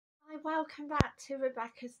welcome back to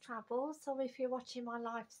Rebecca's Travels. So if you're watching my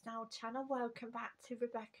lifestyle channel, welcome back to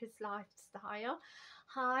Rebecca's Lifestyle.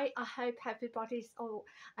 Hi, I hope everybody's all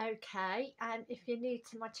okay. And if you're new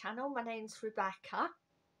to my channel, my name's Rebecca.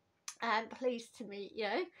 Pleased to meet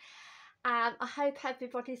you. I hope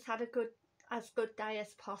everybody's had as good day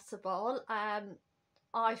as possible.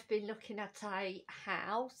 I've been looking at a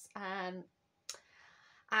house, and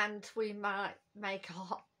we might make a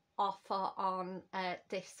offer on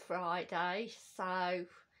this Friday, so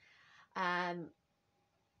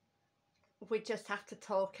we just have to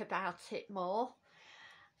talk about it more.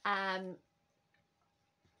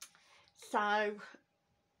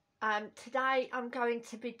 Today I'm going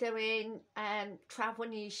to be doing Travel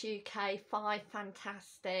News UK 5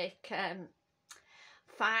 fantastic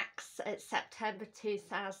facts at September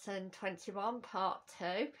 2021 part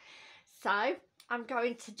 2. So I'm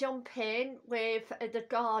going to jump in with the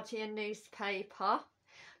Guardian newspaper.com.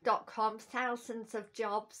 Thousands of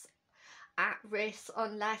jobs at risk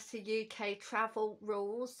unless the UK travel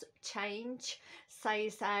rules change,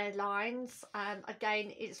 says airlines.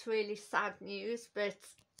 Again, it's really sad news, but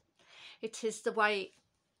it is the way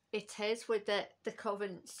it is with the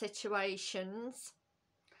current situations.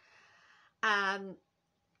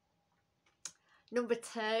 Number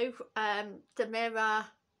 2, the Mirror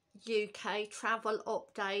UK travel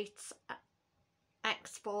updates,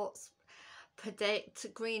 exports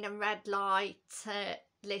predict green and red light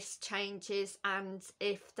list changes and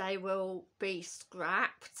if they will be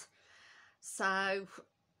scrapped. So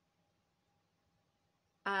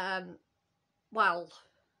well,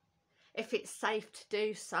 if it's safe to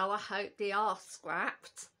do so, I hope they are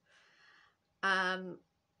scrapped,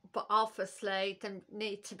 but obviously they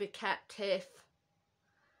need to be kept if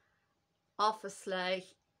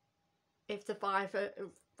the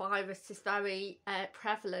virus is very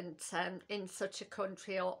prevalent in such a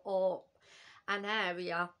country or an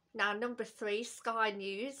area. Now, number 3, Sky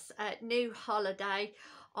News, new holiday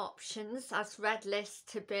options as red list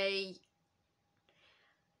to be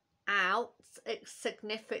out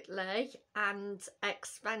significantly and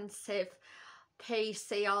expensive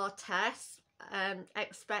PCR tests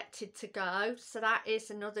expected to go, so that is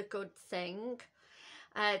another good thing.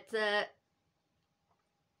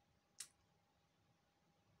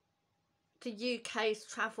 The UK's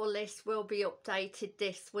travel list will be updated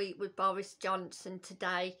this week, with Boris Johnson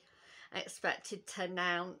today expected to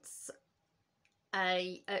announce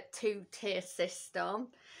a 2-tier system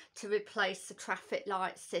to replace the traffic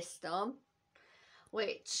light system,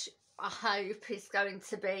 which I hope is going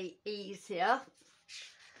to be easier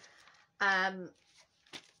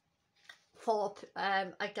for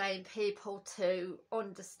again people to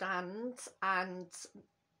understand. And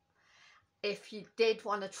if you did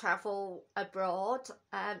want to travel abroad,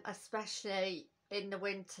 especially in the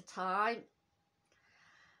winter time,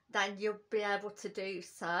 then you'll be able to do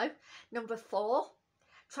so. Number 4,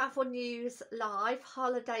 Travel News Live,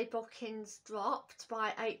 holiday bookings dropped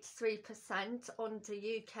by 83% under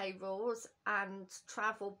UK rules and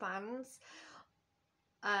travel bans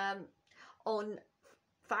on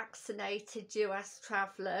vaccinated US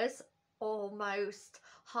travellers. Almost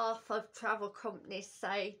half of travel companies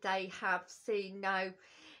say they have seen no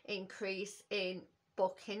increase in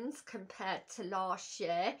bookings compared to last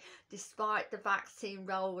year despite the vaccine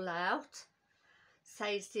rollout,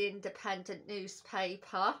 says the Independent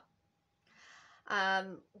newspaper,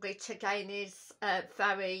 which again is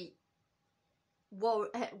very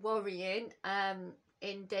worrying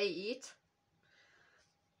indeed.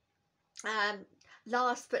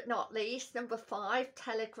 Last but not least, number 5,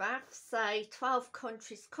 Telegraph say 12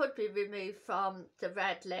 countries could be removed from the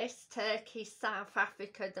red list: Turkey, South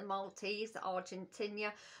Africa, the Maldives,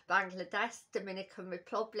 Argentina, Bangladesh, Dominican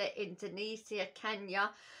Republic, Indonesia,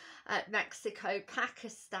 Kenya, Mexico,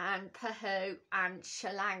 Pakistan, Peru and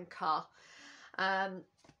Sri Lanka.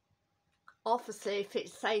 Obviously, if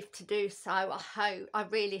it's safe to do so, I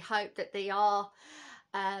really hope that they are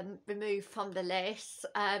removed from the list,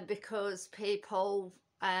 because people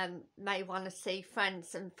may want to see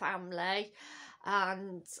friends and family,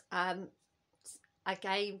 and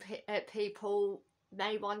again people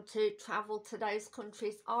may want to travel to those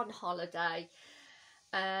countries on holiday,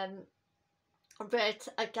 but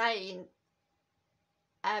again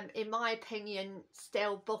in my opinion,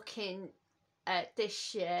 still booking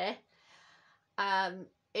this year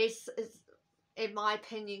is in my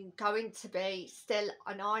opinion going to be still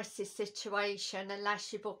an icy situation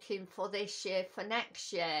unless you're booking for this year for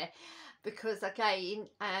next year, because again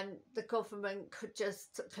the government could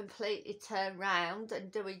just completely turn round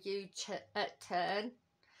and do a huge turn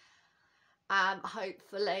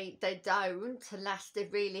Hopefully they don't, unless they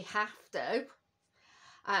really have to,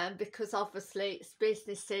 because obviously it's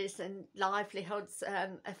businesses and livelihoods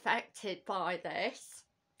affected by this.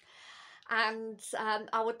 And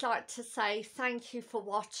I would like to say thank you for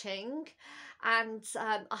watching, and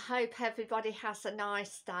I hope everybody has a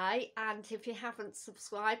nice day. And if you haven't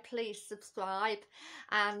subscribed, please subscribe,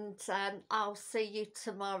 and I'll see you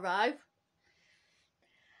tomorrow.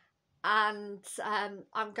 And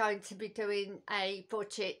I'm going to be doing a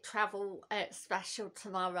budget travel special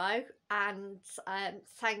tomorrow. And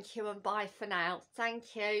thank you and bye for now.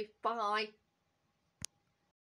 Thank you. Bye.